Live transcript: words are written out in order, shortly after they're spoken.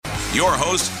Your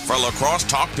host for Lacrosse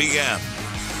Talk PM,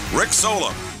 Rick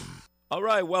Solem. All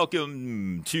right,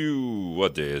 welcome to,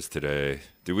 what day is today?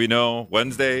 Do we know?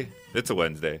 Wednesday? It's a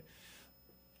Wednesday.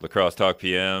 Lacrosse Talk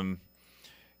PM.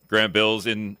 Grant Bill's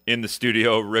in the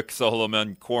studio. Rick Solem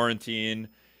on quarantine.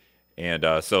 And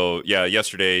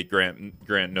yesterday Grant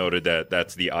noted that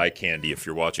that's the eye candy if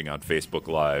you're watching on Facebook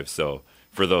Live. So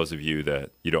for those of you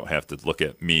that you don't have to look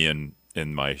at me in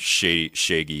my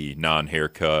shaggy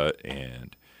non-haircut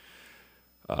and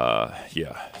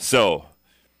So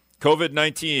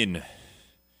COVID-19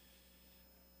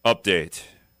 update.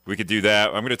 We could do that.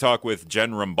 I'm going to talk with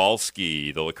Jen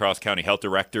Rumbalski, the La Crosse County Health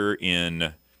Director,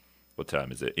 in, what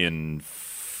time is it? In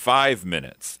 8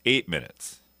 minutes.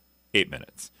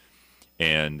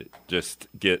 And just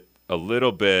get a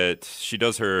little bit, she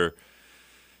speaks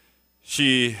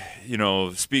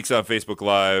on Facebook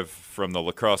Live from the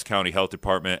La Crosse County Health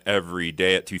Department every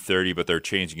day at 2:30, but they're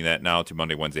changing that now to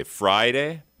Monday, Wednesday,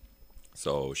 Friday.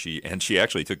 So she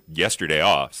actually took yesterday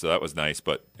off, so that was nice.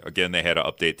 But again, they had an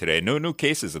update today. No new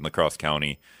cases in La Crosse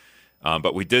County,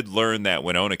 but we did learn that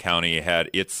Winona County had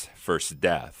its first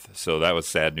death. So that was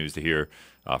sad news to hear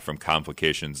from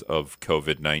complications of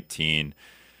COVID-19.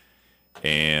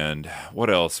 And what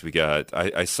else we got?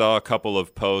 I saw a couple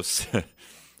of posts.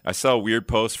 I saw a weird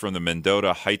post from the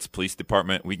Mendota Heights Police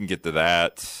Department. We can get to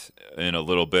that in a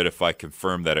little bit if I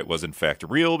confirm that it was in fact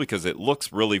real, because it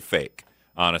looks really fake.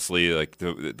 Honestly, like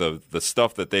the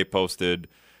stuff that they posted,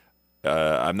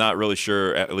 I'm not really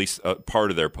sure. At least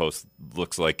part of their post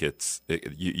looks like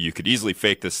you could easily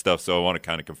fake this stuff. So I want to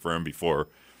kind of confirm before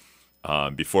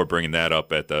bringing that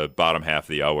up at the bottom half of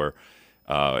the hour.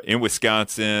 In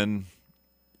Wisconsin,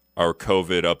 our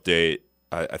COVID update.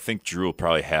 I think Drew will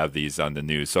probably have these on the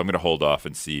news, so I'm going to hold off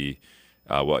and see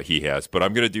what he has. But I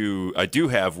do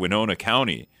have Winona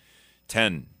County,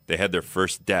 10. They had their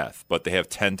first death, but they have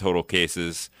 10 total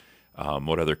cases.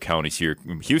 What other counties here?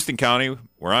 Houston County,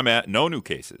 where I'm at, no new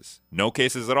cases. No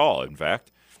cases at all, in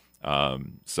fact.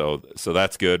 So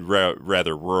that's good.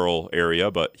 Rather rural area,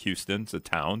 but Houston's a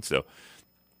town. So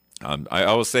I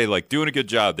always say, like, doing a good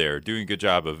job there, doing a good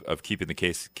job of keeping the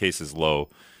cases low.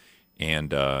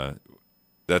 And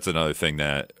that's another thing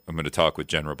that I'm going to talk with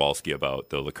Jen Rumbalski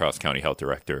about, the La Crosse County Health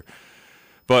Director.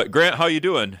 But Grant, how you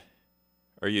doing?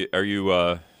 Are you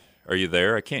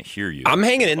there? I can't hear you. I'm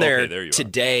hanging in there, there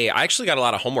today. I actually got a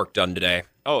lot of homework done today.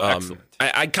 Oh, excellent.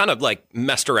 I kind of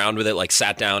messed around with it,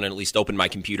 sat down and at least opened my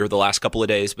computer the last couple of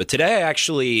days. But today,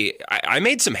 I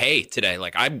made some hay today.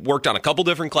 I worked on a couple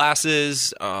different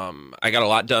classes. I got a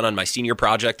lot done on my senior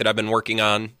project that I've been working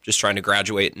on, just trying to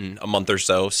graduate in a month or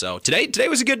so. So today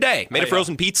was a good day. Made a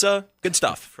frozen pizza. Good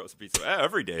stuff. Frozen pizza.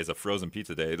 Every day is a frozen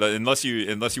pizza day, unless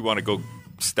you want to go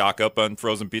stock up on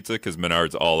frozen pizza, because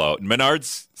Menard's all out.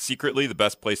 Menard's secretly the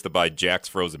best place to buy Jack's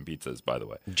frozen pizzas, by the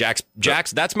way. Jack's,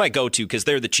 that's my go-to because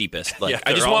they're the cheapest.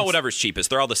 I just want whatever's cheapest.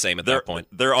 They're all the same at that point.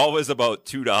 They're always about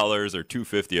 $2 or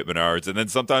 $2.50 at Menard's, and then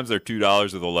sometimes they're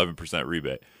 $2 with 11%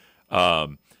 rebate.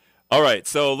 All right,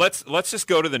 so let's just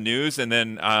go to the news, and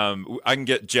then I can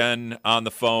get Jen on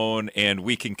the phone, and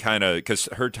we can kind of, because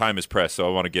her time is pressed, so I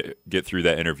want to get through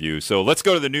that interview. So let's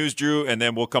go to the news, Drew, and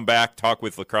then we'll come back, talk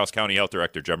with La Crosse County Health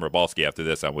Director Jen Rumbalski after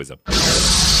this on Wisdom.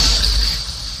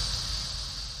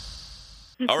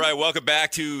 All right, welcome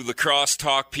back to La Crosse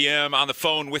Talk PM. On the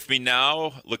phone with me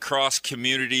now, La Crosse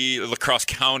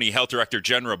County Health Director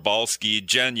Jen Rumbalski.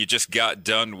 Jen, you just got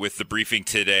done with the briefing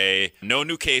today. No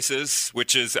new cases,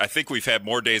 which is, I think we've had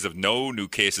more days of no new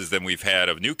cases than we've had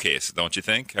of new cases, don't you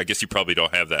think? I guess you probably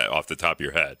don't have that off the top of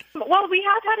your head. Well, we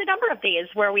have had a number of days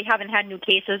where we haven't had new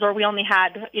cases, or we only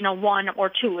had, one or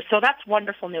two. So that's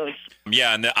wonderful news.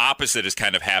 Yeah, and the opposite is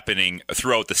kind of happening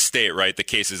throughout the state, right? The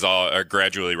cases all are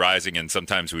gradually rising, and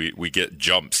sometimes we get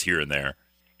jumps here and there.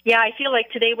 Yeah, I feel like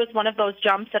today was one of those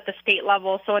jumps at the state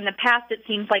level. So in the past, it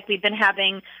seems like we've been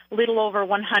having little over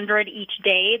 100 each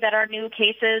day that are new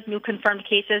confirmed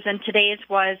cases, and today's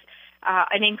was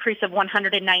an increase of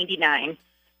 199.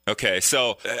 Okay,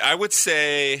 so I would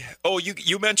say,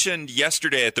 you mentioned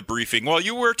yesterday at the briefing. Well,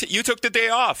 you took the day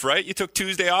off, right? You took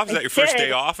Tuesday off. Is that your first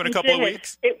day off in a couple of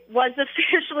weeks? It was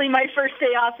officially my first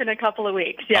day off in a couple of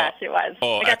weeks. Yes, it was.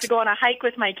 I got to go on a hike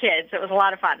with my kids. It was a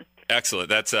lot of fun. Excellent.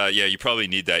 That's you probably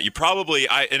need that.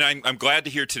 I'm glad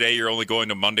to hear today you're only going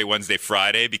to Monday, Wednesday,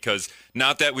 Friday, because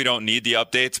not that we don't need the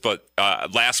updates, but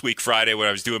last week Friday when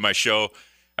I was doing my show,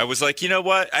 I was like, you know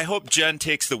what? I hope Jen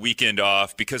takes the weekend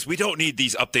off, because we don't need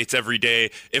these updates every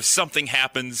day. If something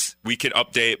happens, we can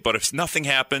update. But if nothing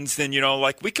happens, then,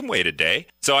 we can wait a day.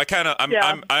 So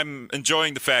I'm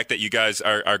enjoying the fact that you guys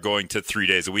are going to 3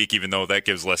 days a week, even though that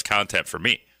gives less content for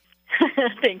me.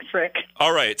 Thanks, Rick.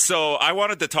 All right, so I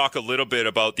wanted to talk a little bit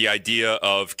about the idea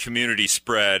of community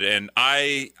spread, and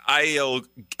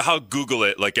I'll Google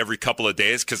it like every couple of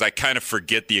days because I kind of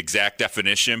forget the exact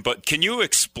definition. But can you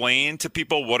explain to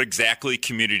people what exactly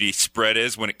community spread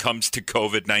is when it comes to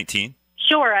COVID-19?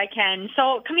 Sure, I can.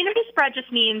 So community spread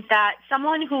just means that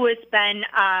someone who has been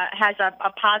has a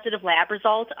positive lab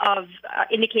result of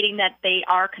indicating that they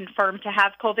are confirmed to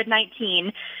have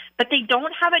COVID-19, but they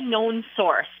don't have a known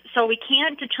source. So we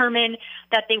can't determine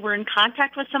that they were in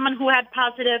contact with someone who had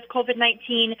positive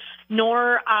COVID-19,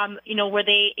 nor were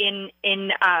they in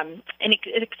an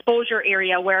exposure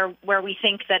area where we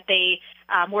think that they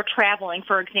were traveling,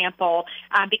 for example,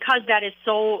 because that is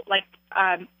so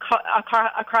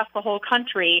across the whole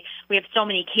country, we have so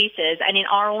many cases. And in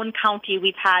our own county,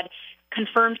 we've had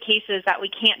confirmed cases that we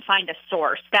can't find a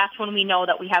source. That's when we know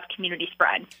that we have community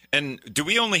spread. And do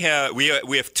we only have we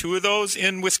have two of those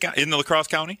in Wisconsin, in the La Crosse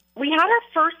County? We had our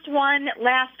first one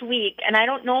last week, and I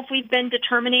don't know if we've been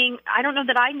determining, I don't know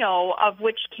that I know of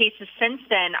which cases since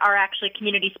then are actually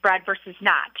community spread versus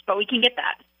not, but we can get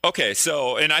that. Okay,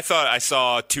 so, and I thought I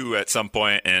saw two at some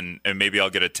point, and maybe I'll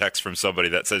get a text from somebody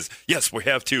that says, yes, we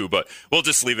have two, but we'll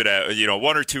just leave it at,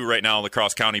 one or two right now in La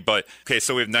Crosse County. But, okay,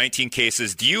 so we have 19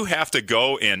 cases. Do you have to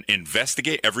go and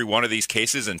investigate every one of these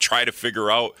cases and try to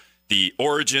figure out the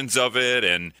origins of it?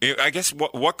 And I guess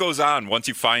what goes on once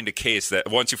you find a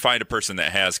person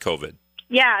that has COVID?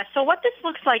 Yeah, so what this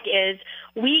looks like is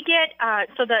we get,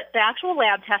 so the actual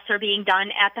lab tests are being done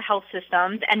at the health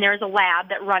systems, and there's a lab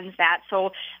that runs that. So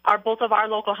both of our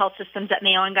local health systems at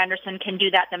Mayo and Gunderson can do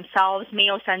that themselves.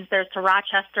 Mayo sends theirs to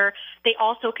Rochester. They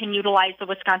also can utilize the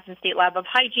Wisconsin State Lab of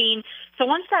Hygiene. So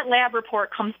once that lab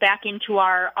report comes back into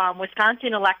our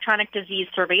Wisconsin Electronic Disease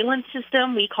Surveillance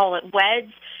System, we call it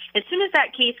WEDS. As soon as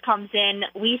that case comes in,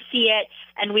 we see it,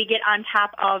 and we get on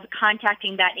top of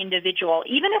contacting that individual.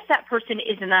 Even if that person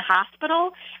is in the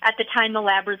hospital at the time the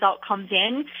lab result comes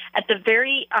in, at the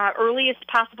very earliest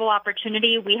possible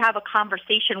opportunity, we have a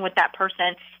conversation with that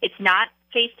person. It's not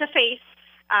face-to-face.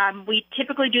 We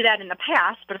typically do that in the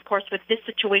past, but of course with this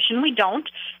situation we don't.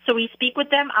 So we speak with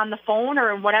them on the phone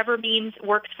or whatever means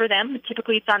works for them.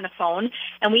 Typically it's on the phone.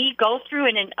 And we go through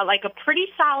a pretty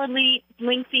solidly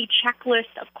lengthy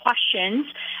checklist of questions.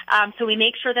 So we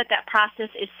make sure that process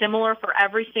is similar for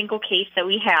every single case that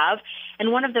we have.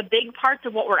 And one of the big parts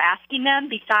of what we're asking them,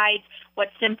 besides what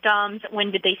symptoms,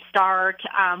 when did they start,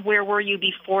 where were you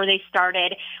before they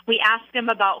started, we ask them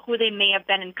about who they may have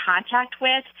been in contact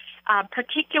with,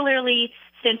 particularly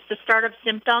since the start of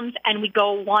symptoms, and we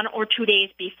go 1 or 2 days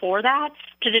before that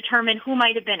to determine who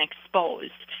might have been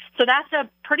exposed. So that's a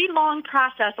pretty long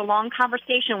process, a long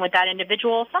conversation with that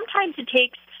individual. Sometimes it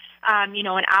takes,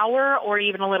 an hour or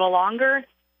even a little longer,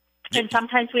 and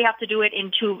sometimes we have to do it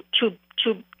in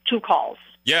two calls.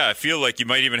 Yeah, I feel like you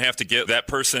might even have to get that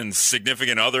person's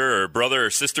significant other or brother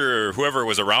or sister or whoever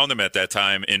was around them at that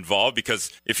time involved,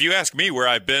 because if you ask me where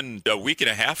I've been a week and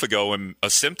a half ago when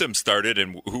a symptom started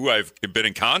and who I've been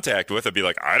in contact with, I'd be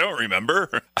like, I don't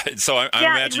remember. So I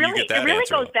imagine you get that answer. It really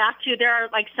goes back to, there are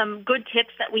some good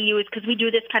tips that we use because we do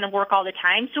this kind of work all the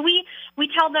time. So we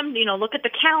tell them, look at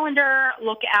the calendar,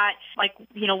 look at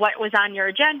what was on your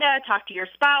agenda, talk to your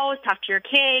spouse, talk to your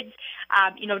kids,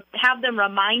 have them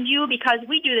remind you, because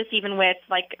we do this even with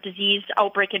disease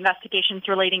outbreak investigations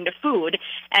relating to food.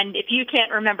 And if you can't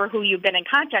remember who you've been in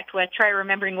contact with, try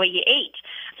remembering what you ate.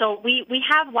 So we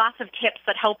have lots of tips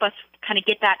that help us kind of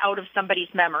get that out of somebody's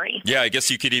memory. Yeah, I guess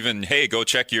you could even, go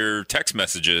check your text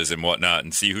messages and whatnot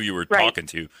and see who you were talking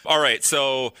to. All right,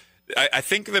 so I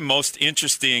think the most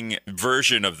interesting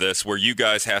version of this, where you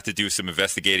guys have to do some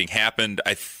investigating, happened,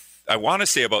 I want to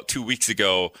say about 2 weeks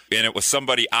ago, and it was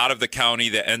somebody out of the county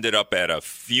that ended up at a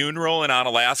funeral in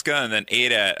Onalaska and then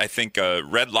ate at, I think, a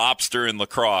Red Lobster in La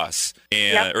Crosse,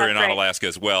 Onalaska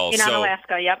as well.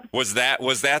 Onalaska, yep. Was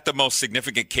that the most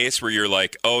significant case where you're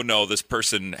like, oh no, this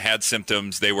person had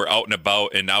symptoms, they were out and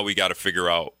about, and now we got to figure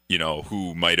out,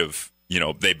 who might have,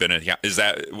 they've been in? Is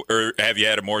that, or have you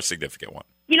had a more significant one?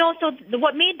 So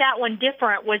what made that one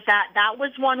different was that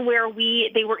was one where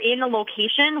they were in a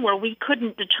location where we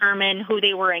couldn't determine who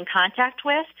they were in contact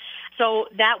with. So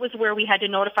that was where we had to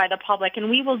notify the public. And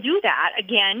we will do that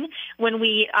again when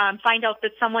we find out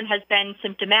that someone has been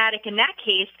symptomatic. In that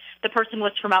case, the person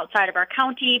was from outside of our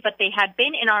county, but they had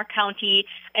been in our county,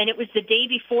 and it was the day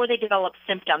before they developed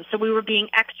symptoms. So we were being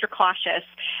extra cautious.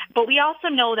 But we also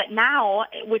know that now,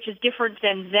 which is different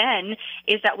than then,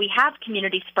 is that we have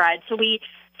community spread. So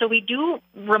we do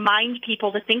remind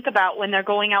people to think about when they're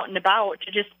going out and about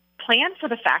to just plan for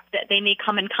the fact that they may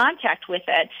come in contact with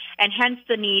it, and hence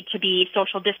the need to be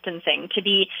social distancing, to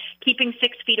be keeping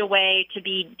 6 feet away, to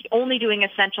be only doing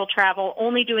essential travel,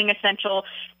 only doing essential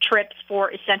trips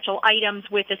for essential items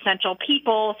with essential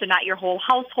people, so not your whole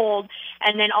household,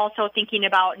 and then also thinking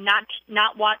about not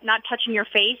touching your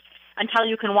face until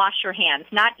you can wash your hands,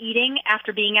 not eating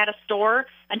after being at a store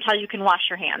until you can wash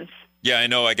your hands. Yeah, I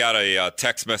know. I got a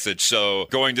text message. So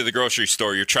going to the grocery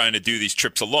store, you're trying to do these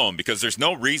trips alone because there's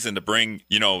no reason to bring,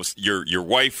 your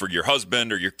wife or your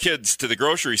husband or your kids to the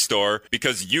grocery store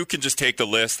because you can just take the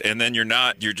list and then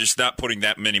you're just not putting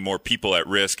that many more people at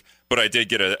risk. But I did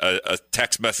get a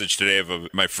text message today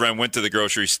of my friend went to the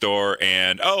grocery store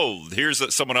and,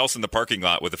 here's someone else in the parking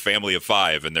lot with a family of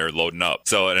 5 and they're loading up.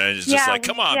 So, and it's just like,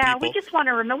 come on, people. We just want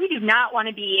to remember, we do not want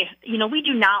to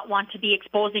be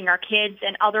exposing our kids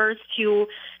and others to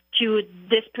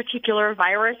this particular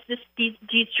virus.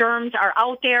 These germs are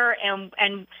out there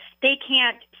and they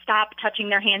can't stop touching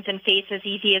their hands and face as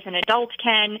easy as an adult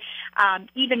can.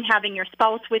 Even having your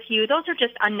spouse with you, those are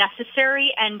just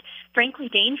unnecessary and frankly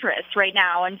dangerous right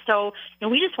now. And so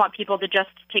we just want people to just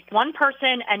take one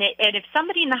person, and if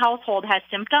somebody in the household has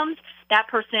symptoms, that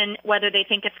person, whether they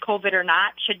think it's COVID or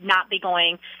not, should not be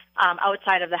going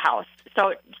outside of the house.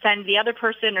 So send the other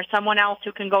person or someone else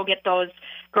who can go get those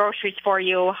groceries for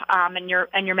you and your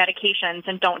medications,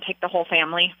 and don't take the whole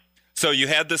family. So you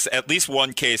had this at least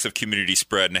one case of community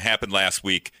spread, and it happened last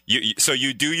week. So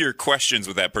you do your questions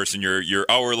with that person, your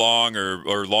hour-long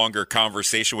or longer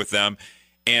conversation with them,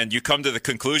 and you come to the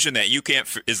conclusion that you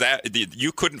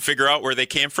couldn't figure out where they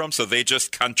came from, so they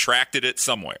just contracted it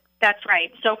somewhere. That's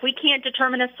right. So if we can't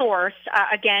determine a source,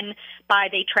 again,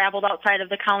 they traveled outside of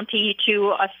the county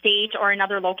to a state or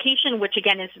another location, which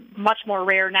again is much more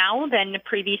rare now than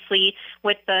previously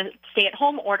with the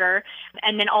stay-at-home order.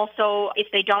 And then also if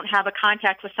they don't have a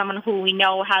contact with someone who we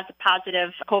know has a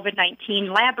positive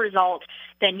COVID-19 lab result,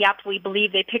 then we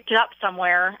believe they picked it up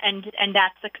somewhere, and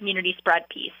that's the community spread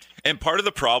piece. And part of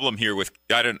the problem here with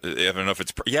I don't know if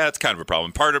it's kind of a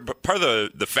problem. Part of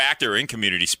the factor in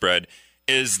community spread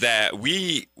is that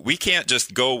we can't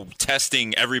just go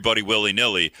testing everybody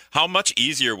willy-nilly. How much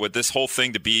easier would this whole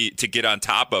thing to get on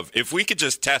top of if we could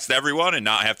just test everyone and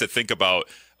not have to think about,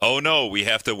 oh no, we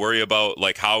have to worry about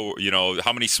like how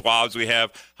many swabs we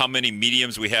have, how many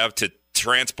mediums we have to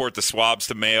transport the swabs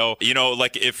to Mayo.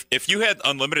 Like if you had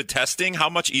unlimited testing, how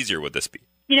much easier would this be?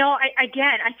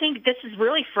 I think this is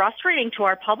really frustrating to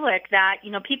our public that,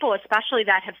 people especially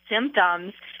that have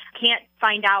symptoms can't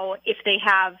find out if they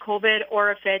have COVID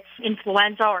or if it's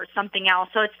influenza or something else.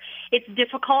 So it's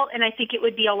difficult, and I think it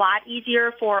would be a lot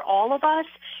easier for all of us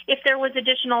if there was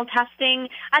additional testing.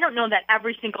 I don't know that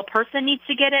every single person needs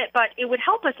to get it, but it would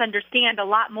help us understand a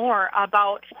lot more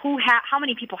about how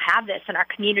many people have this in our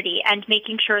community, and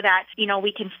making sure that,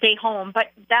 we can stay home. But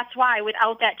that's why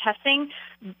without that testing,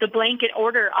 the blanket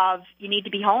order of you need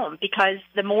to be home, because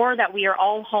the more that we are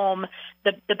all home,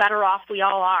 the better off we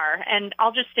all are. And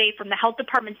I'll just say from the health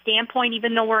department standpoint,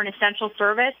 even though we're an essential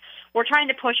service, we're trying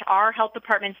to push our health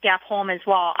department staff home as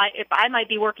well. I might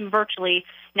be working virtually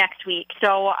next week.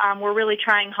 So we're really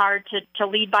trying hard to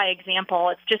lead by example.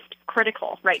 It's just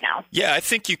critical right now. Yeah, I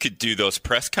think you could do those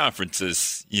press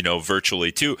conferences,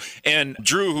 virtually too. And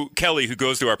Drew Kelly, who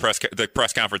goes to the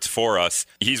press conference for us,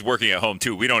 he's working at home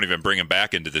too. We don't even bring him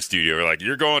back into the studio. We're like,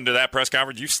 you're going to that press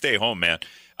conference? You stay home, man.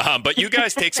 But you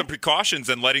guys take some precautions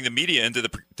in letting the media into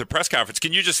the press conference.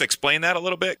 Can you just explain that a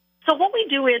little bit? So what we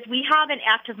do is we have an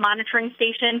active monitoring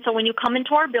station. So when you come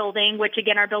into our building, which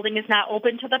again, our building is not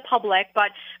open to the public, but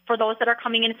for those that are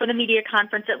coming in for the media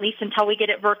conference, at least until we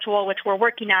get it virtual, which we're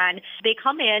working on, they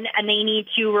come in and they need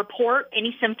to report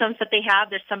any symptoms that they have.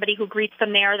 There's somebody who greets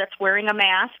them there that's wearing a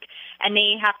mask, and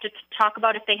they have to talk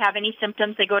about if they have any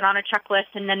symptoms. They go down a checklist,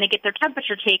 and then they get their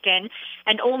temperature taken.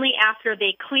 And only after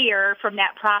they clear from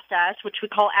that process, which we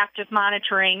call active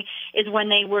monitoring, is when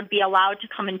they would be allowed to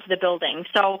come into the building.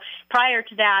 So prior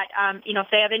to that, if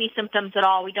they have any symptoms at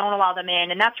all, we don't allow them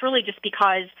in. And that's really just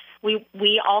because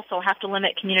we also have to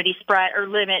limit community spread, or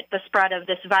limit the spread of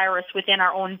this virus within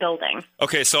our own building.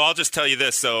 Okay, so I'll just tell you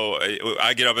this. So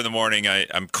I get up in the morning,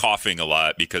 I'm coughing a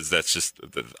lot because that's just,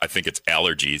 I think it's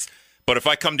allergies. But if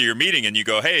I come to your meeting and you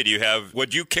go, hey,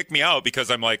 would you kick me out because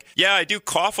I'm like, yeah, I do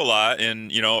cough a lot,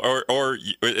 and, or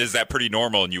is that pretty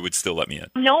normal and you would still let me in?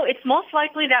 No, it's most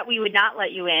likely that we would not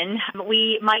let you in.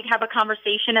 We might have a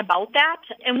conversation about that.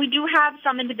 And we do have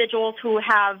some individuals who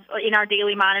have, in our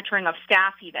daily monitoring of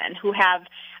staff even, who have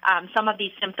some of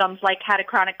these symptoms, like had a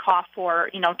chronic cough for,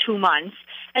 2 months.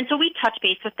 And so we touch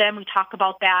base with them. We talk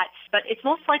about that. But it's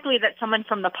most likely that someone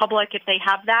from the public, if they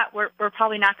have that, we're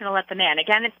probably not going to let them in.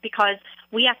 Again, it's because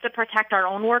we have to protect our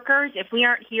own workers. If we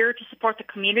aren't here to support the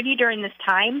community during this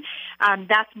time,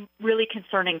 that's really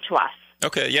concerning to us.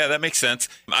 Okay, yeah, that makes sense.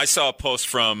 I saw a post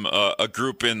from a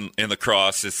group in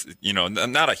lacrosse. It's,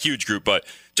 not a huge group, but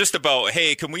just about,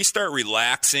 hey, can we start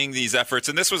relaxing these efforts?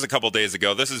 And this was a couple days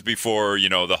ago. This is before, the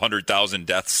 100,000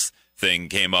 deaths thing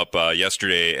came up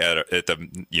yesterday at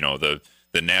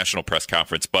the national press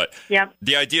conference. But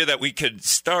the idea that we could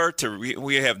start to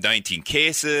we have 19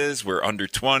 cases, we're under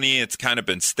 20. It's kind of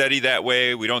been steady that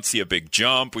way. We don't see a big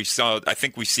jump. I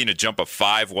think we've seen a jump of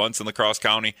 5 once in LaCrosse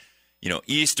County.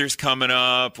 Easter's coming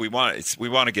up. We want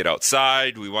to get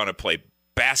outside. We want to play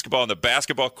basketball in the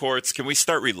basketball courts. Can we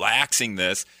start relaxing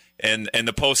this? And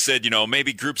the post said,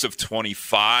 maybe groups of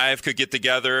 25 could get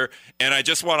together. And I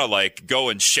just want to go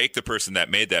and shake the person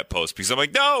that made that post, because I'm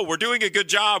like, no, we're doing a good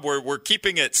job. We're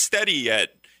keeping it steady at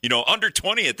under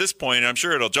 20 at this point. And I'm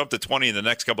sure it'll jump to 20 in the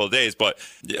next couple of days. But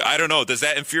I don't know. Does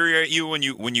that infuriate you when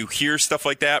you hear stuff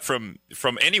like that from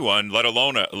anyone, let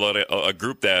alone a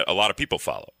group that a lot of people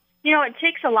follow? It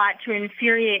takes a lot to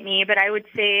infuriate me, but I would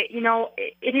say,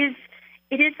 it is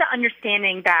the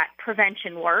understanding that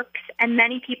prevention works, and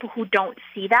many people who don't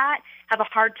see that have a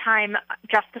hard time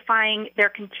justifying their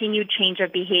continued change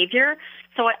of behavior.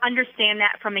 So I understand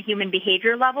that from a human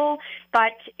behavior level,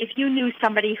 but if you knew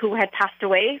somebody who had passed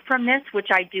away from this, which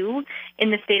I do in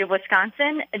the state of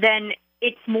Wisconsin, then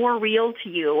it's more real to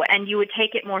you and you would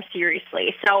take it more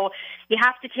seriously. So you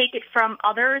have to take it from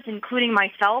others, including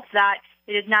myself, that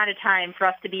it is not a time for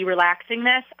us to be relaxing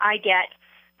this. I get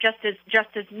just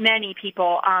as many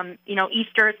people,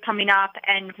 Easter is coming up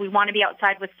and we want to be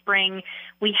outside with spring.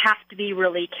 We have to be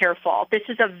really careful. This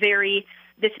is a very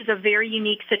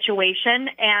unique situation,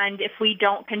 and if we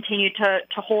don't continue to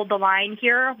hold the line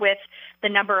here with the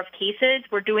number of cases,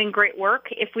 we're doing great work.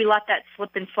 If we let that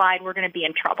slip and slide, we're going to be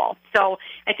in trouble. So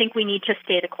I think we need to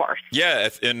stay the course. Yeah,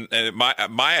 and my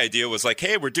idea was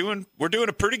hey, we're doing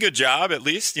a pretty good job, at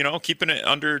least, keeping it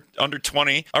under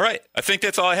 20. All right, I think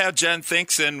that's all I have, Jen.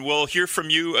 Thanks, and we'll hear from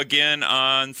you again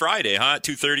on Friday, at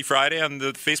 2:30 Friday on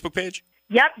the Facebook page.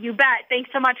 Yep, you bet.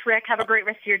 Thanks so much, Rick. Have a great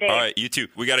rest of your day. All right, you too.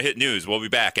 We got to hit news. We'll be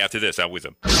back after this. I'm with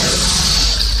them.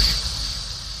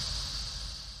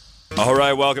 All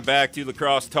right, welcome back to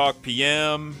Lacrosse Talk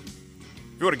PM.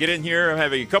 If you want to get in here, I'm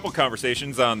having a couple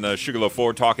conversations on the Sugarloaf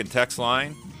Ford Talk and Text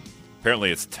line. Apparently,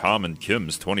 it's Tom and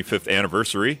Kim's 25th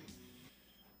anniversary.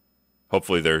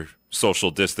 Hopefully, they're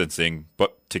social distancing,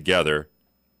 but together.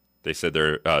 They said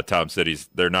Tom said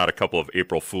they're not a couple of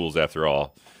April Fools after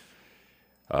all.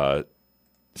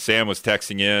 Sam was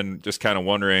texting in, just kind of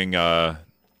wondering,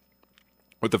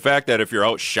 with the fact that if you're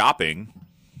out shopping,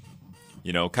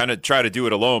 kind of try to do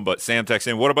it alone. But Sam texts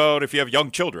in, what about if you have young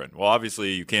children? Well,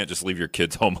 obviously, you can't just leave your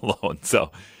kids home alone.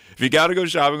 So if you got to go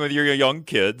shopping with your young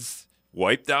kids,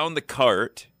 wipe down the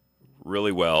cart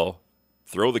really well,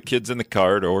 throw the kids in the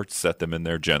cart or set them in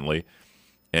there gently,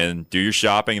 and do your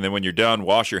shopping. And then when you're done,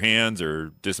 wash your hands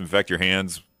or disinfect your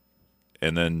hands,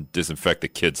 and then disinfect the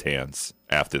kids' hands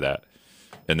after that.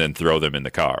 And then throw them in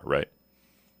the car, right?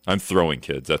 I'm throwing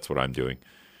kids. That's what I'm doing.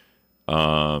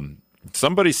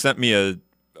 Somebody sent me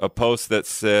a post that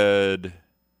said,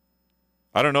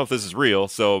 I don't know if this is real.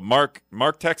 So Mark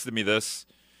texted me this.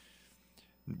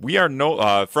 We are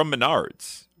from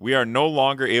Menards. We are no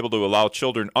longer able to allow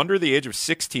children under the age of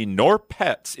 16 nor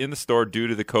pets in the store due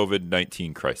to the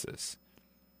COVID-19 crisis.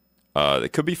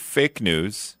 It could be fake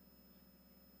news.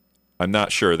 I'm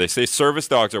not sure. They say service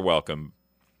dogs are welcome.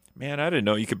 Man, I didn't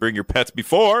know you could bring your pets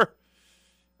before.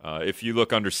 If you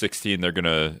look under 16, they're going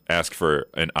to ask for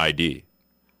an ID.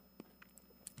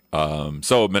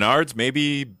 So Menards may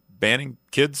be banning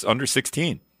kids under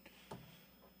 16.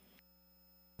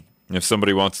 If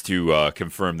somebody wants to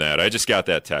confirm that. I just got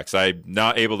that text. I'm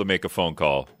not able to make a phone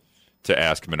call to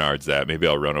ask Menards that. Maybe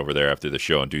I'll run over there after the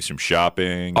show and do some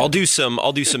shopping. I'll do some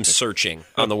searching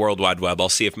on the World Wide Web. I'll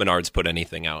see if Menards put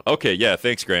anything out. Okay, yeah,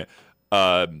 thanks, Grant.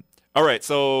 All right,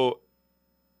 so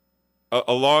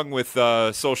along with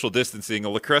social distancing, the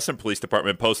La Crescent Police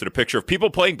Department posted a picture of people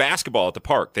playing basketball at the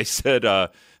park. They said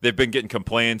they've been getting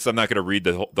complaints. I'm not going to read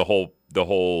the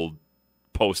whole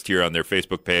post here on their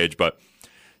Facebook page, but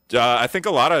I think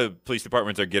a lot of police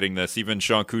departments are getting this. Even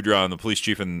Sean Kudrow, the police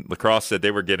chief in La Crosse, said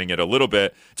they were getting it a little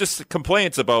bit. Just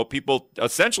complaints about people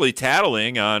essentially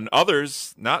tattling on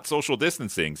others not social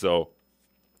distancing. So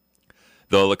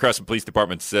the La Crescent Police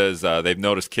Department says they've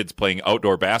noticed kids playing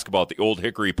outdoor basketball at the Old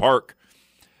Hickory Park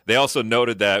They also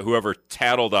noted that whoever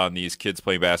tattled on these kids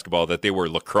playing basketball, that they were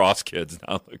lacrosse kids,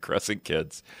 not lacrossing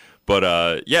kids. But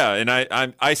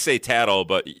and I say tattle,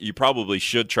 but you probably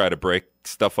should try to break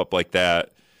stuff up like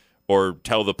that, or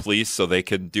tell the police so they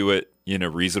can do it in a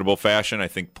reasonable fashion. I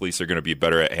think police are going to be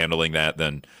better at handling that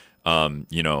than,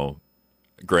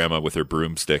 grandma with her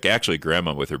broomstick. Actually,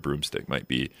 grandma with her broomstick might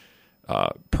be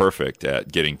perfect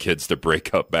at getting kids to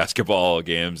break up basketball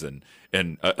games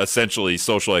and essentially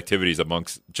social activities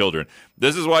amongst children.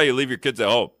 This is why you leave your kids at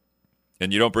home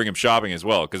and you don't bring them shopping as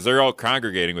well, because they're all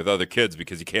congregating with other kids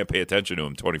because you can't pay attention to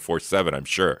them 24/7, I'm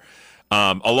sure.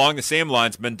 Along the same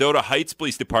lines, Mendota Heights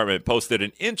Police Department posted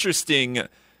an interesting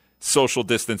social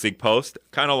distancing post,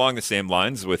 kind of along the same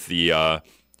lines with the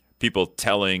people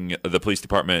telling the police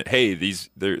department, hey,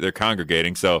 they're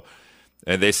congregating. So,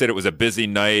 and they said it was a busy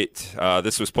night.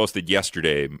 This was posted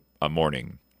yesterday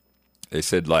morning. They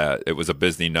said it was a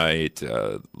busy night.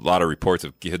 A lot of reports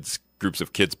of groups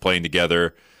of kids playing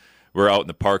together. We're out in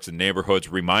the parks and neighborhoods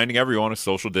reminding everyone of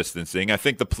social distancing. I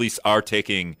think the police are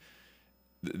taking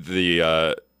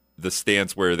the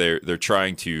stance where they're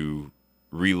trying to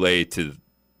relay to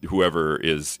whoever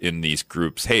is in these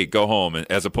groups, hey, go home,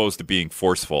 as opposed to being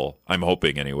forceful. I'm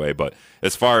hoping anyway. But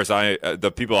as far as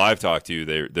the people I've talked to,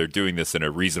 they're doing this in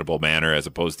a reasonable manner, as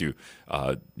opposed to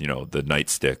the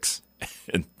nightsticks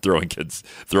and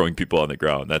throwing people on the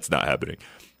ground. That's not happening.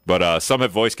 But some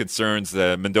have voiced concerns.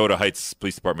 The Mendota Heights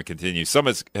Police Department continues. Some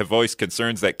have voiced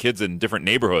concerns that kids in different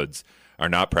neighborhoods are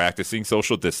not practicing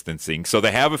social distancing. So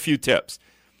they have a few tips.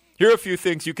 Here are a few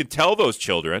things you can tell those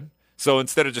children. So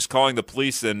instead of just calling the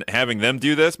police and having them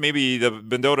do this, maybe the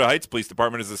Mendota Heights Police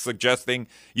Department is suggesting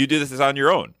you do this on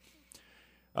your own.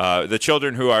 The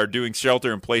children who are doing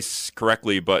shelter in place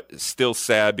correctly, but still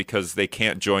sad because they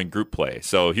can't join group play.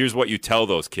 So here's what you tell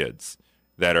those kids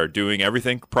that are doing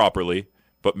everything properly,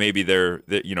 but maybe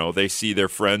they see their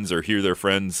friends or hear their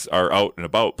friends are out and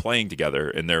about playing together,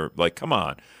 and they're like, come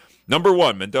on. Number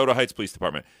one, Mendota Heights Police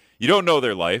Department. You don't know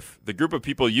their life. The group of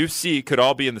people you see could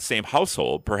all be in the same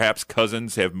household. Perhaps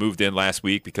cousins have moved in last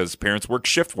week because parents work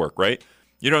shift work, right?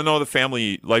 You don't know the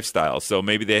family lifestyle, so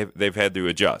maybe they've had to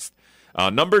adjust.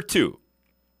 Number two,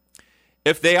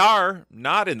 if they are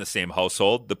not in the same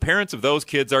household, the parents of those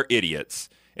kids are idiots.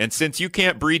 And since you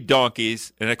can't breed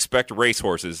donkeys and expect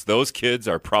racehorses, those kids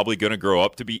are probably going to grow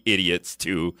up to be idiots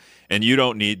too, and you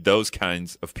don't need those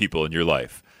kinds of people in your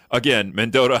life. Again,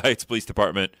 Mendota Heights Police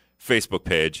Department Facebook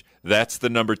page. That's the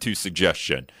number two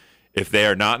suggestion. If they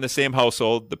are not in the same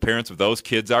household, the parents of those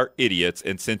kids are idiots,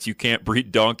 and since you can't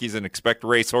breed donkeys and expect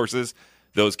racehorses,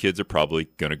 those kids are probably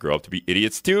going to grow up to be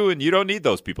idiots too, and you don't need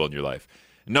those people in your life.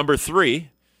 Number three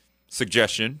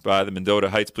suggestion by the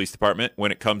Mendota Heights Police Department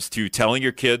when it comes to telling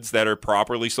your kids that are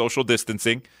properly social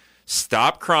distancing,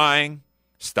 stop crying,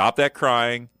 stop that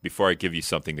crying before I give you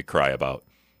something to cry about.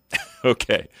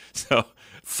 Okay, so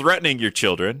threatening your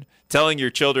children, telling your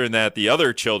children that the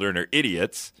other children are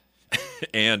idiots,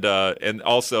 and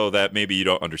also that maybe you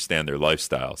don't understand their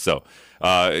lifestyle. So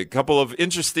a couple of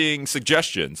interesting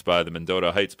suggestions by the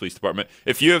Mendota Heights Police Department.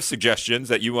 If you have suggestions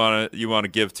that you want to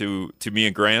give to me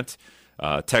and Grant,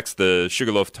 text the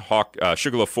Sugarloaf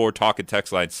 4 talk and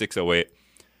text line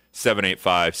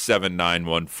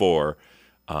 608-785-7914.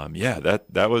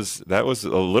 That was a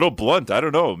little blunt. I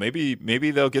don't know.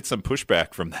 Maybe they'll get some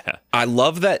pushback from that. I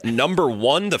love that number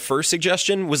one, the first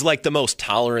suggestion, was like the most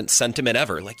tolerant sentiment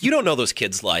ever. Like, you don't know those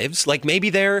kids' lives. Like, maybe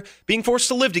they're being forced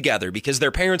to live together because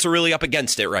their parents are really up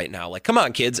against it right now. Like, come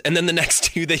on, kids. And then the next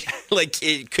two,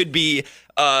 it could be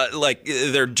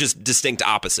they're just distinct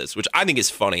opposites, which I think is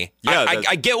funny. Yeah,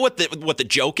 I get what the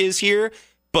joke is here.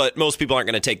 But most people aren't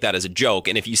going to take that as a joke.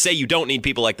 And if you say you don't need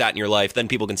people like that in your life, then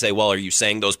people can say, well, are you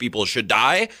saying those people should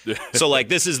die? So,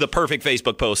 this is the perfect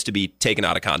Facebook post to be taken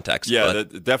out of context. Yeah,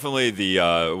 definitely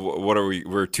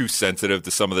we're too sensitive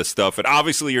to some of this stuff. And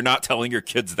obviously you're not telling your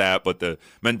kids that, but the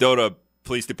Mendota Heights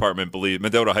Police Department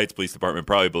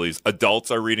probably believes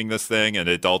adults are reading this thing, and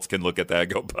adults can look at that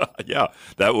and go, yeah,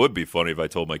 that would be funny if I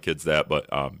told my kids that. But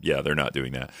they're not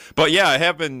doing that. But yeah, I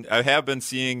have been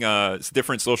seeing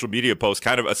different social media posts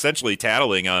kind of essentially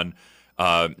tattling on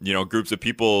groups of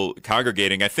people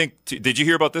congregating. I think did you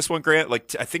hear about this one, Grant? I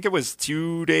think it was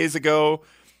 2 days ago.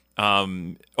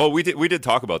 We did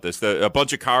talk about this. A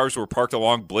bunch of cars were parked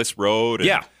along Bliss Road. And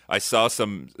yeah. I saw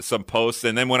some posts,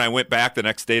 and then when I went back the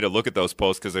next day to look at those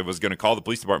posts because I was going to call the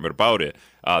police department about it,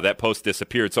 that post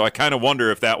disappeared. So I kind of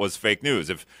wonder if that was fake news,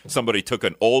 if somebody took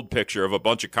an old picture of a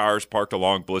bunch of cars parked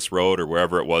along Bliss Road or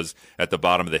wherever it was at the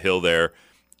bottom of the hill there,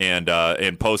 and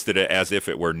posted it as if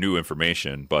it were new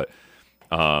information. But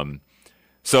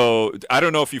so I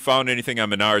don't know if you found anything on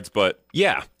Menards, but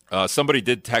yeah. Somebody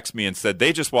did text me and said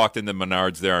they just walked into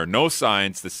Menards. There are no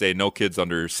signs to say no kids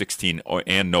under 16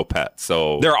 and no pets.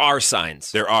 So there are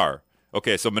signs. There are.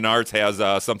 Okay, so Menards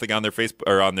has something on their Facebook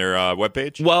or on their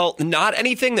webpage? Well, not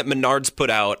anything that Menards put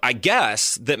out. I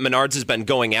guess that Menards has been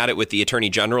going at it with the Attorney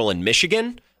General in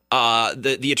Michigan.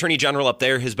 The Attorney General up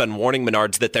there has been warning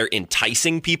Menards that they're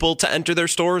enticing people to enter their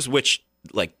stores, which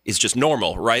is just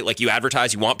normal, right? Like you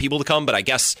advertise, you want people to come, but I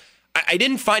guess I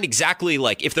didn't find exactly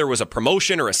if there was a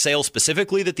promotion or a sale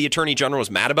specifically that the Attorney General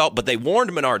was mad about, but they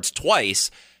warned Menards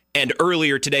twice. And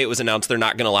earlier today, it was announced they're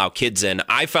not going to allow kids in.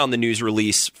 I found the news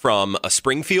release from a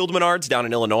Springfield Menards down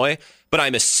in Illinois, but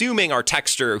I'm assuming our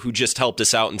texter who just helped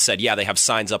us out and said, yeah, they have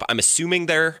signs up. I'm assuming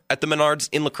they're at the Menards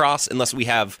in La Crosse, unless we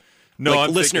have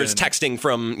listeners texting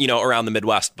from around the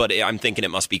Midwest. But I'm thinking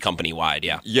it must be company wide.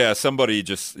 Yeah. Yeah. Somebody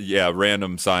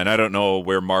random sign. I don't know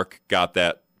where Mark got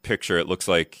that picture. It looks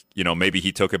like maybe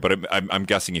he took it, but I'm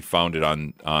guessing he found it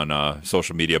on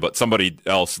social media. But somebody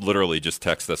else literally just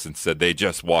texted us and said they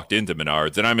just walked into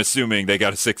Menards, and I'm assuming they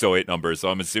got a 608 number, so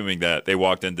I'm assuming that they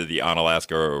walked into the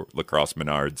Onalaska or La Crosse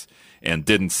Menards and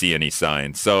didn't see any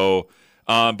signs. So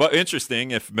but interesting,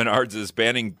 if Menards is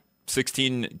banning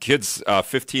 16 kids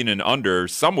 15 and under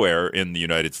somewhere in the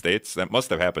United States, that must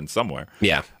have happened somewhere.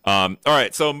 Yeah. All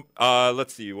right, so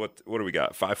let's see, what do we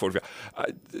got?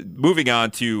 545. Moving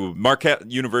on to Marquette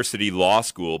University Law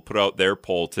School put out their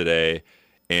poll today,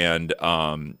 and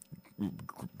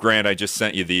Grant, I just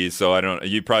sent you these, so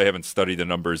you probably haven't studied the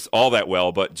numbers all that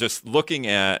well, but just looking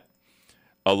at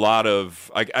a lot of,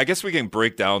 I guess we can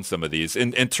break down some of these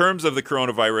in terms of the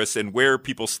coronavirus and where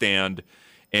people stand.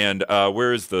 And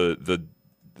where is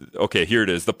okay, here it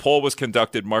is. The poll was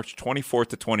conducted March 24th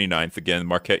to 29th. Again,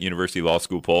 Marquette University Law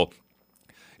School poll.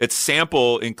 Its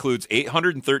sample includes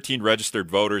 813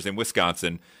 registered voters in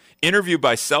Wisconsin, interviewed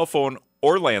by cell phone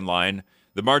or landline.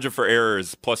 The margin for error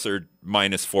is plus or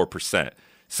minus 4%.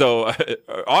 So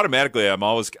automatically, I'm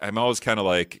always kind of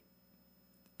like,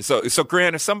 so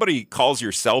Grant, if somebody calls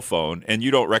your cell phone and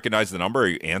you don't recognize the number, are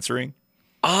you answering?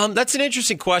 That's an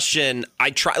interesting question.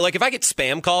 I try, if I get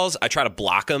spam calls, I try to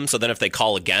block them. So then if they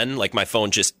call again, my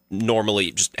phone just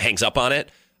normally just hangs up on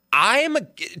it.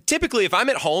 Typically, if I'm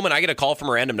at home and I get a call from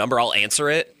a random number, I'll answer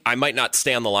it. I might not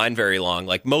stay on the line very long.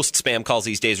 Most spam calls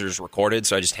these days are just recorded,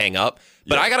 so I just hang up.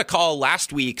 But I got a call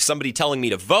last week, somebody telling me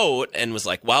to vote and was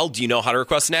like, well, do you know how to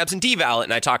request an absentee ballot?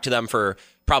 And I talked to them for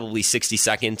probably 60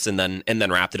 seconds and then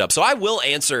wrapped it up. So I will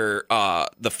answer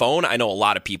the phone. I know a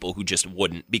lot of people who just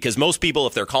wouldn't, because most people,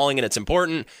 if they're calling and it's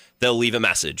important, they'll leave a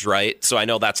message, right? So I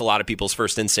know that's a lot of people's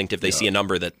first instinct if they see a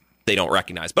number that they don't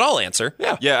recognize, but I'll answer.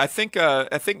 Yeah. I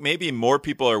think maybe more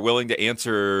people are willing to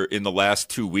answer in the last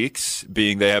 2 weeks,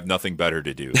 being they have nothing better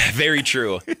to do. Very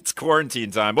true. It's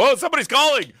quarantine time. Oh, somebody's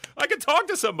calling. I can talk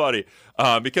to somebody.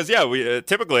 Because we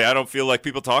typically I don't feel like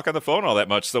people talk on the phone all that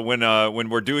much. So when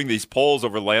we're doing these polls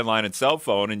over landline and cell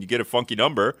phone, and you get a funky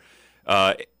number,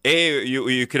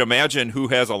 you can imagine who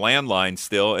has a landline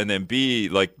still, and then B,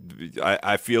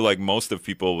 I feel like most of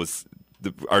people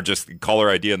are just caller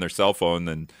ID on their cell phone,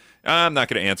 and I'm not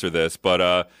going to answer this,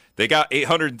 but they got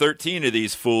 813 of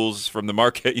these fools from the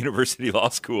Marquette University Law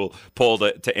School poll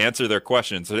to answer their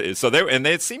questions. So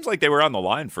it seems like they were on the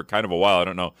line for kind of a while. I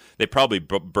don't know. They probably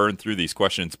burned through these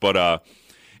questions, but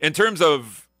in terms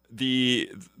of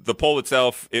the poll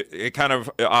itself, it kind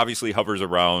of obviously hovers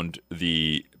around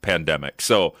the pandemic.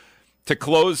 So to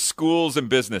close schools and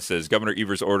businesses, Governor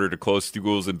Evers' order to close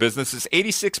schools and businesses,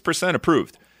 86%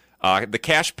 approved. The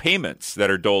cash payments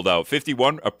that are doled out,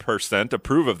 51%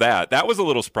 approve of that. That was a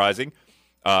little surprising.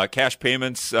 Cash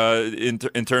payments in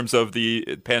terms of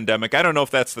the pandemic. I don't know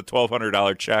if that's the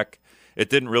 $1,200 check. I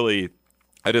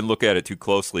didn't look at it too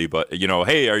closely, but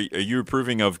hey, are you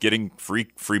approving of getting free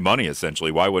money?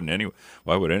 Essentially, why would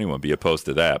anyone be opposed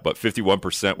to that? But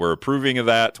 51% were approving of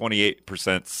that.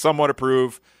 28% somewhat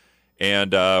approve.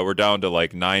 And we're down to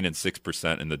 9 and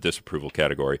 6% in the disapproval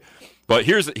category. But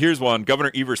here's one: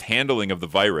 Governor Evers' handling of the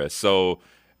virus. So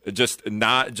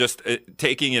not just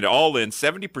taking it all in,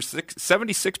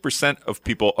 76% of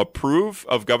people approve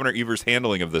of Governor Evers'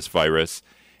 handling of this virus,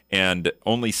 and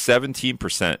only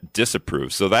 17%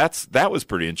 disapprove. So that was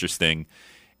pretty interesting.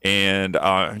 And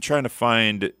I'm trying to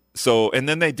find. So, and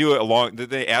then they do it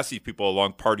they ask these people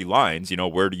along party lines.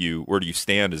 Where do you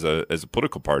stand as a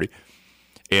political party?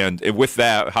 And with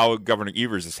that, how Governor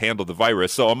Evers has handled the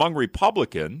virus. So among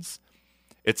Republicans,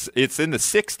 it's in the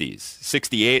 60s,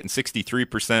 68 and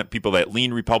 63%. People that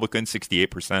lean Republican,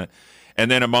 68%.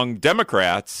 And then among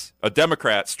Democrats,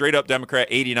 straight up Democrat,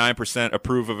 89%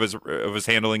 approve of his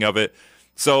handling of it.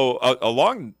 So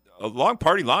along along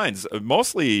party lines,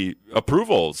 mostly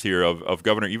approvals here of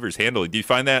Governor Evers' handling. Do you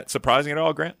find that surprising at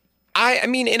all, Grant? I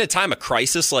mean, in a time of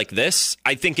crisis like this,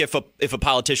 I think if a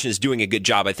politician is doing a good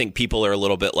job, I think people are a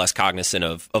little bit less cognizant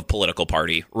of political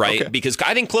party, right? Okay. Because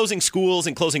I think closing schools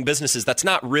and closing businesses, that's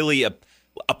not really a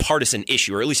partisan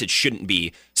issue, or at least it shouldn't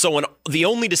be. So when the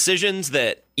only decisions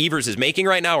that Evers is making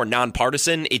right now are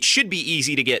nonpartisan, it should be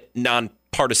easy to get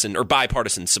nonpartisan or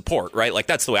bipartisan support, right? Like,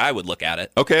 that's the way I would look at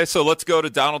it. Okay, so let's go to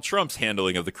Donald Trump's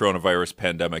handling of the coronavirus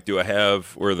pandemic.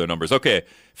 Where are the numbers? Okay,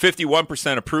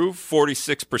 51% approve,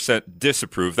 46%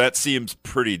 disapprove. That seems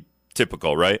pretty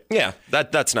typical, right? Yeah,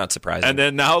 that's not surprising. And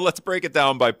then now let's break it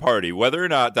down by party. Whether or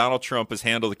not Donald Trump has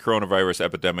handled the coronavirus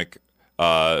epidemic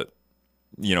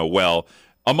well,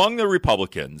 among the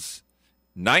Republicans,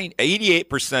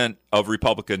 88% of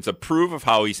Republicans approve of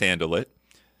how he's handled it,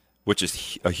 which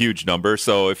is a huge number.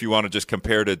 So if you want to just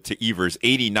compare it to Evers,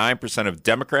 89% of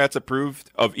Democrats approved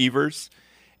of Evers,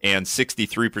 and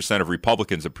 63% of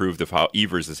Republicans approved of how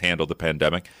Evers has handled the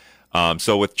pandemic.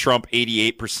 So with Trump,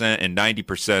 88% and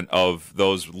 90% of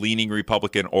those leaning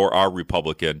Republican or are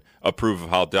Republican approve of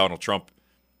how Donald Trump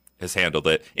has handled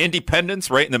it.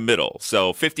 Independents right in the middle.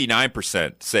 So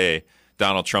 59% say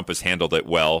Donald Trump has handled it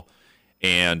well.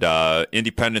 And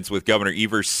independents with Governor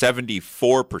Evers,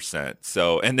 74%.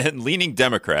 So, and then leaning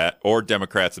Democrat or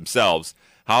Democrats themselves,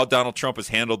 how Donald Trump has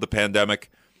handled the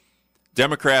pandemic.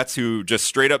 Democrats who just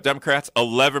straight up Democrats,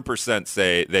 11%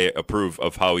 say they approve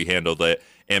of how he handled it.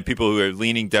 And people who are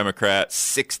leaning Democrat,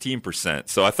 16%.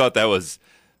 So I thought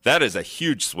that is a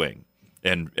huge swing.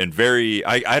 And very,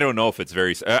 I don't know if it's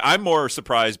very, I'm more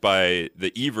surprised by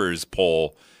the Evers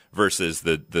poll versus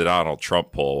the Donald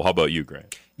Trump poll. How about you,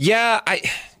 Grant? Yeah,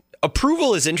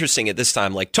 approval is interesting at this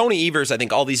time. Like Tony Evers, I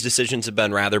think all these decisions have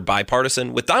been rather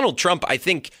bipartisan. With Donald Trump, I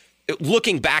think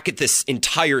looking back at this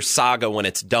entire saga when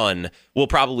it's done, will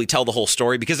probably tell the whole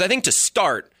story. Because I think to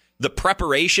start, the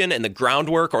preparation and the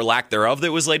groundwork or lack thereof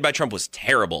that was laid by Trump was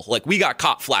terrible. Like, we got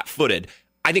caught flat-footed.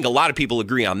 I think a lot of people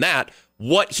agree on that.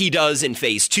 What he does in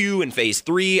phase 2 and phase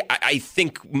 3, I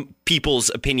think people's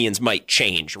opinions might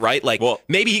change, right? Like,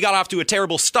 maybe he got off to a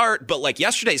terrible start, but like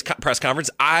yesterday's press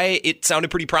conference, it sounded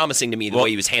pretty promising to me the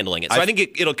way he was handling it. So I think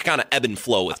it'll kind of ebb and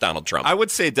flow with Donald Trump. I would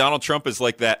say Donald Trump is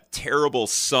like that terrible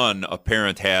son a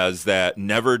parent has that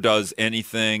never does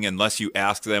anything unless you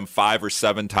ask them 5 or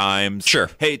 7 times. Sure.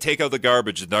 Hey, take out the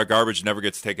garbage. The garbage never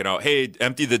gets taken out. Hey,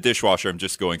 empty the dishwasher. I'm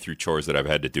just going through chores that I've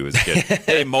had to do as a kid.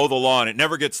 Hey, mow the lawn. It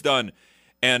never gets done.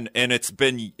 And it's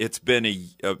been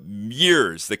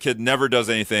years. The kid never does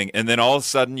anything, and then all of a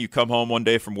sudden you come home one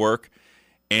day from work,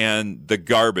 and the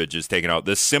garbage is taken out.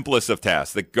 The simplest of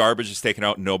tasks, the garbage is taken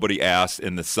out. Nobody asked,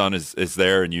 and the son is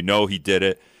there, and you know he did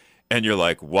it, and you're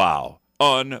like, wow.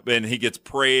 And he gets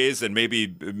praise and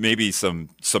maybe some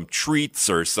treats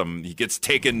or he gets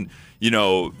taken.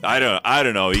 I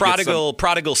don't know.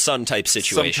 Prodigal son type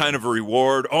situation. Some kind of a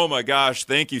reward. Oh my gosh,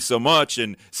 thank you so much.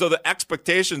 And so the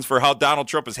expectations for how Donald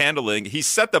Trump is handling, he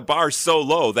set the bar so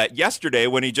low that yesterday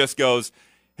when he just goes,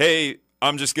 hey,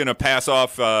 I'm just going to pass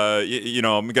off, I'm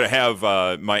going to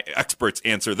have my experts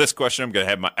answer this question. I'm going to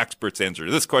have my experts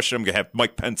answer this question. I'm going to have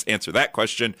Mike Pence answer that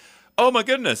question. Oh, my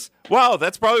goodness. Wow,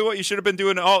 that's probably what you should have been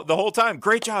doing the whole time.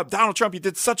 Great job, Donald Trump. You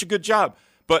did such a good job.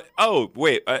 But,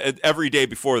 every day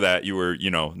before that, you were,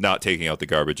 not taking out the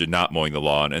garbage and not mowing the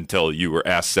lawn until you were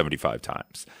asked 75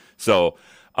 times. So,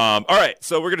 all right.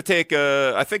 So we're going to take,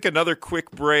 I think, another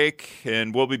quick break,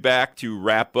 and we'll be back to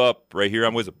wrap up right here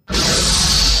on Wisdom.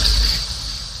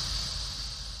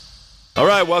 All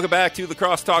right, welcome back to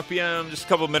Lacrosse Talk PM. Just a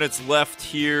couple of minutes left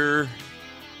here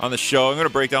on the show. I'm going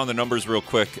to break down the numbers real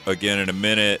quick again in a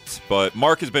minute, but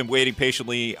Mark has been waiting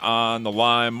patiently on the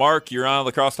line. Mark, you're on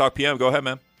Lacrosse Talk PM. Go ahead,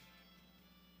 man.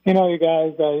 You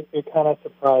guys, it kind of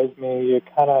surprised me. You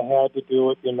kind of had to do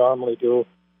what you normally do,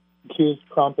 accuse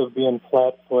Trump of being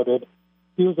flat-footed.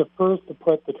 He was the first to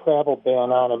put the travel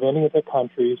ban on of any of the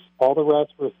countries. All the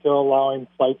rest were still allowing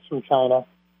flights from China.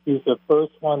 He was the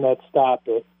first one that stopped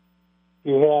it.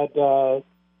 You had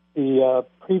the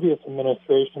previous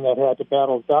administration that had to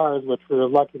battle SARS, which we were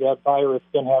lucky that virus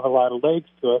didn't have a lot of legs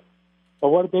to it. But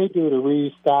what did they do to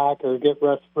restock or get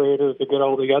respirators or get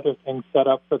all the other things set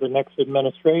up for the next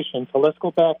administration? So let's go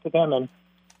back to them and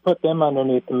put them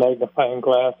underneath the magnifying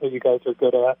glass that you guys are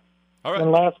good at. All right.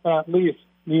 And last but not least,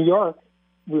 New York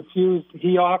refused.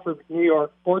 He offered New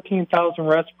York 14,000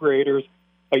 respirators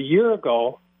a year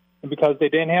ago, and because they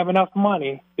didn't have enough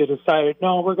money, they decided,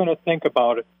 no, we're going to think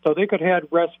about it. So they could have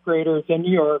had respirators in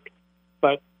New York,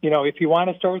 but, if you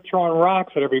want to start throwing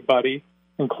rocks at everybody,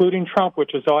 including Trump,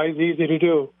 which is always easy to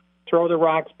do, throw the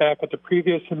rocks back at the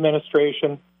previous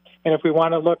administration And if we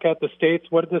want to look at the states,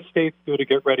 what did the states do to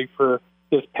get ready for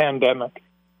this pandemic?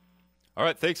 All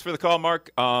right, thanks for the call,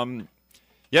 Mark.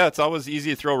 Yeah, it's always easy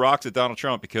to throw rocks at Donald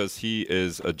Trump because he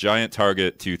is a giant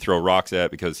target to throw rocks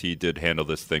at because he did handle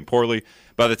this thing poorly.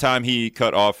 By the time he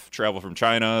cut off travel from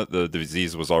China, the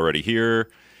disease was already here,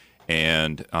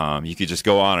 and you could just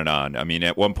go on and on. I mean,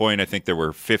 at one point, I think there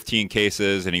were 15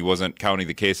 cases, and he wasn't counting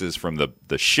the cases from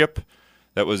the ship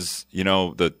that was,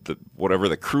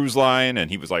 the cruise line, and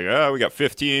he was like, we got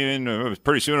 15,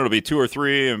 pretty soon it'll be 2 or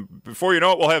 3, and before you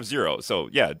know it, we'll have 0. So,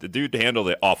 yeah, the dude handled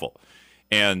it awful.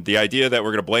 And the idea that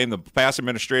we're going to blame the past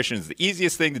administration is the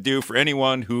easiest thing to do for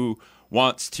anyone who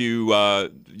wants to,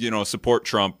 support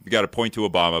Trump. You got to point to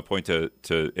Obama, point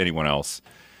to anyone else.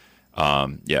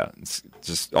 It's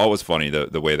just always funny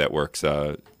the way that works.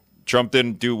 Trump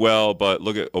didn't do well, but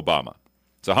look at Obama.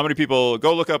 So how many people,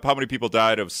 go look up how many people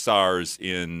died of SARS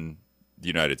in the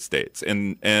United States.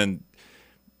 And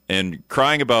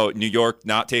crying about New York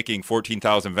not taking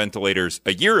 14,000 ventilators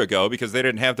a year ago because they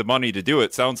didn't have the money to do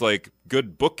it sounds like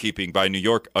good bookkeeping by New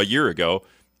York a year ago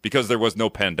because there was no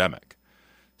pandemic.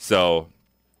 So,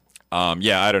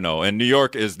 I don't know. And New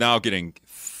York is now getting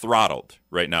throttled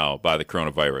right now by the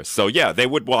coronavirus. So, yeah, they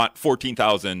would want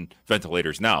 14,000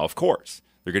 ventilators now, of course.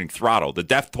 They're getting throttled. The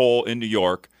death toll in New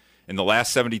York in the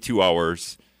last 72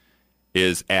 hours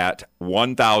is at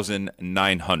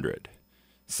 1,900.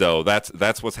 So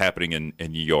that's what's happening in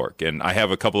New York. And I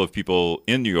have a couple of people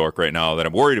in New York right now that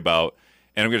I'm worried about,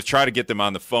 and I'm going to try to get them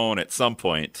on the phone at some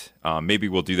point. Maybe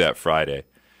we'll do that Friday.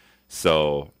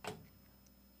 So,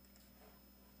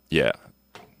 yeah.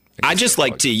 I just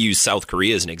like to use South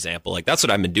Korea as an example. Like, that's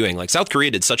what I've been doing. Like, South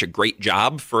Korea did such a great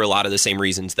job for a lot of the same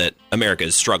reasons that America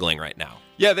is struggling right now.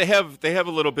 Yeah, they have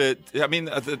a little bit. I mean,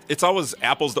 it's always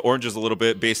apples to oranges a little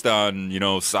bit based on,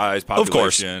 size,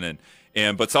 population,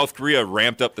 but South Korea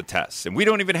ramped up the tests, and we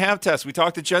don't even have tests. We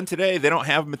talked to Jen today; they don't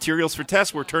have materials for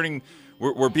tests.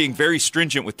 We're being very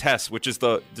stringent with tests, which is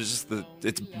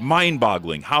it's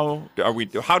mind-boggling. How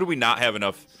do we not have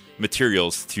enough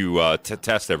materials to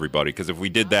test everybody? Because if we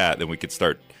did that, then we could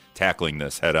start tackling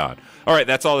this head on. All right,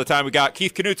 that's all the time we got.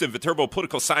 Keith Knutson, Viterbo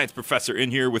political science professor,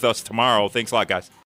 in here with us tomorrow. Thanks a lot, guys.